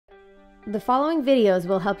The following videos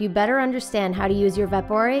will help you better understand how to use your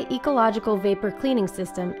Vapore ecological vapor cleaning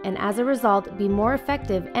system and as a result be more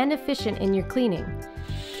effective and efficient in your cleaning.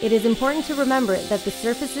 It is important to remember that the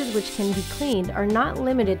surfaces which can be cleaned are not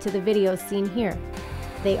limited to the videos seen here.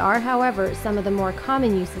 They are, however, some of the more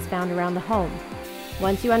common uses found around the home.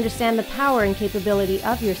 Once you understand the power and capability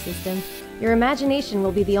of your system, your imagination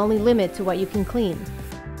will be the only limit to what you can clean.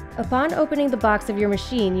 Upon opening the box of your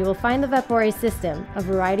machine, you will find the Vapore system, a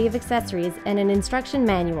variety of accessories, and an instruction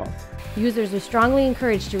manual. Users are strongly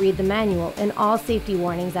encouraged to read the manual and all safety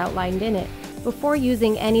warnings outlined in it before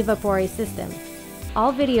using any Vapore system.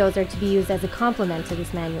 All videos are to be used as a complement to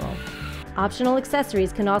this manual. Optional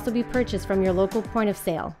accessories can also be purchased from your local point of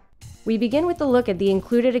sale. We begin with a look at the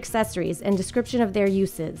included accessories and description of their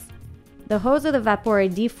uses. The hose of the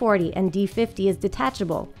Vapore D40 and D50 is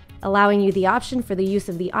detachable, allowing you the option for the use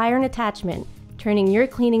of the iron attachment, turning your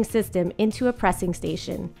cleaning system into a pressing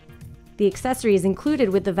station. The accessories included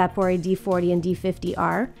with the Vapore D40 and D50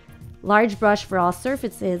 are large brush for all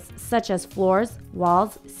surfaces such as floors,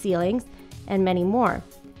 walls, ceilings, and many more.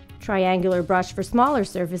 Triangular brush for smaller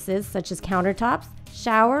surfaces such as countertops,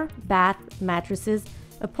 shower, bath, mattresses,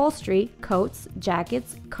 upholstery, coats,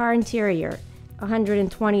 jackets, car interior.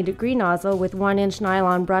 120-degree nozzle with 1-inch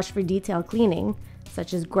nylon brush for detail cleaning,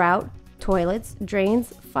 such as grout, toilets,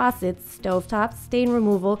 drains, faucets, stovetops, stain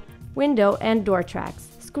removal, window and door tracks.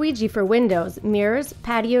 Squeegee for windows, mirrors,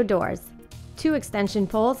 patio doors. 2 extension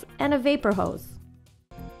poles and a vapor hose.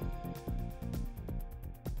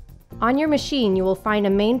 On your machine, you will find a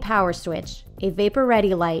main power switch, a vapor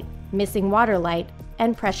ready light, missing water light,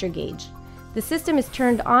 and pressure gauge. The system is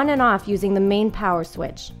turned on and off using the main power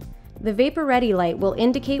switch. The vapor ready light will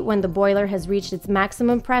indicate when the boiler has reached its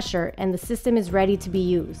maximum pressure and the system is ready to be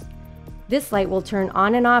used. This light will turn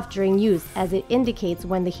on and off during use as it indicates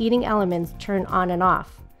when the heating elements turn on and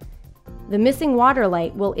off. The missing water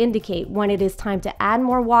light will indicate when it is time to add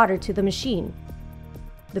more water to the machine.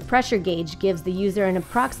 The pressure gauge gives the user an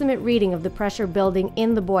approximate reading of the pressure building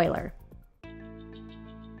in the boiler.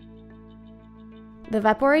 The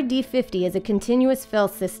Vapore D50 is a continuous fill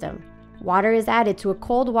system. Water is added to a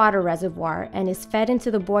cold water reservoir and is fed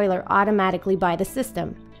into the boiler automatically by the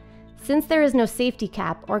system. Since there is no safety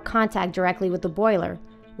cap or contact directly with the boiler,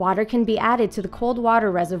 water can be added to the cold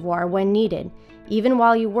water reservoir when needed, even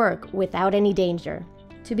while you work, without any danger.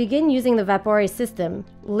 To begin using the Vapore system,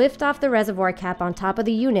 lift off the reservoir cap on top of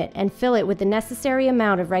the unit and fill it with the necessary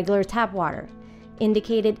amount of regular tap water,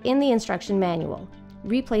 indicated in the instruction manual.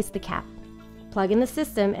 Replace the cap. Plug in the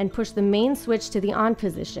system and push the main switch to the on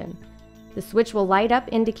position. The switch will light up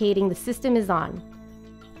indicating the system is on.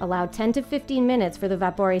 Allow 10 to 15 minutes for the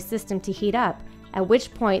Vapore system to heat up, at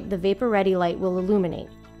which point the vapor ready light will illuminate.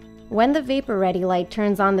 When the vapor ready light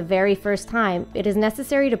turns on the very first time, it is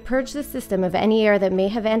necessary to purge the system of any air that may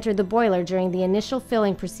have entered the boiler during the initial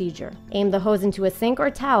filling procedure. Aim the hose into a sink or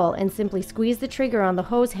towel and simply squeeze the trigger on the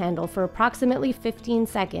hose handle for approximately 15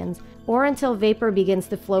 seconds or until vapor begins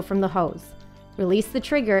to flow from the hose. Release the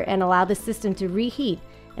trigger and allow the system to reheat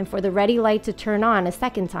and for the ready light to turn on a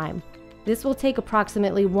second time. This will take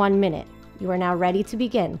approximately 1 minute. You are now ready to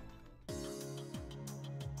begin.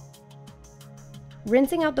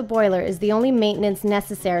 Rinsing out the boiler is the only maintenance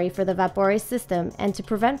necessary for the Vapore system and to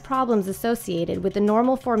prevent problems associated with the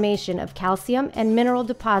normal formation of calcium and mineral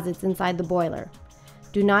deposits inside the boiler.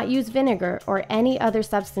 Do not use vinegar or any other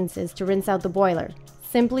substances to rinse out the boiler.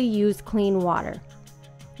 Simply use clean water.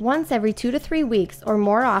 Once every 2 to 3 weeks or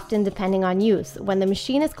more often depending on use, when the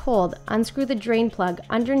machine is cold, unscrew the drain plug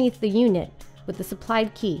underneath the unit with the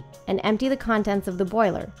supplied key and empty the contents of the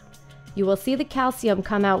boiler. You will see the calcium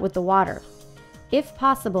come out with the water. If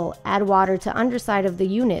possible, add water to underside of the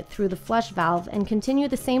unit through the flush valve and continue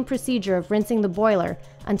the same procedure of rinsing the boiler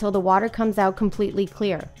until the water comes out completely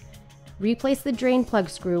clear. Replace the drain plug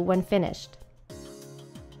screw when finished.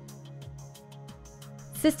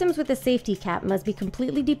 Systems with a safety cap must be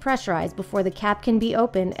completely depressurized before the cap can be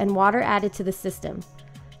opened and water added to the system.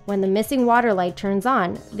 When the missing water light turns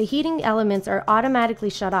on, the heating elements are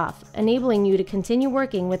automatically shut off, enabling you to continue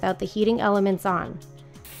working without the heating elements on.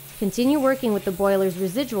 Continue working with the boiler's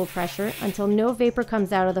residual pressure until no vapor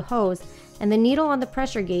comes out of the hose and the needle on the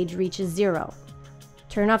pressure gauge reaches 0.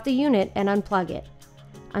 Turn off the unit and unplug it.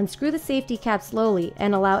 Unscrew the safety cap slowly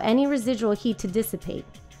and allow any residual heat to dissipate.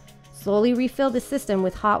 Slowly refill the system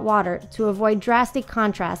with hot water to avoid drastic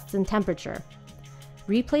contrasts in temperature.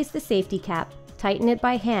 Replace the safety cap, tighten it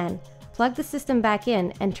by hand, plug the system back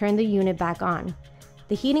in, and turn the unit back on.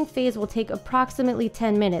 The heating phase will take approximately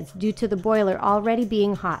 10 minutes due to the boiler already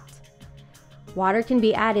being hot. Water can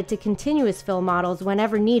be added to continuous fill models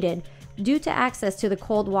whenever needed due to access to the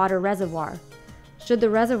cold water reservoir. Should the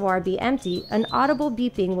reservoir be empty, an audible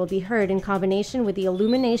beeping will be heard in combination with the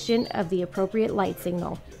illumination of the appropriate light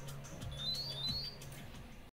signal.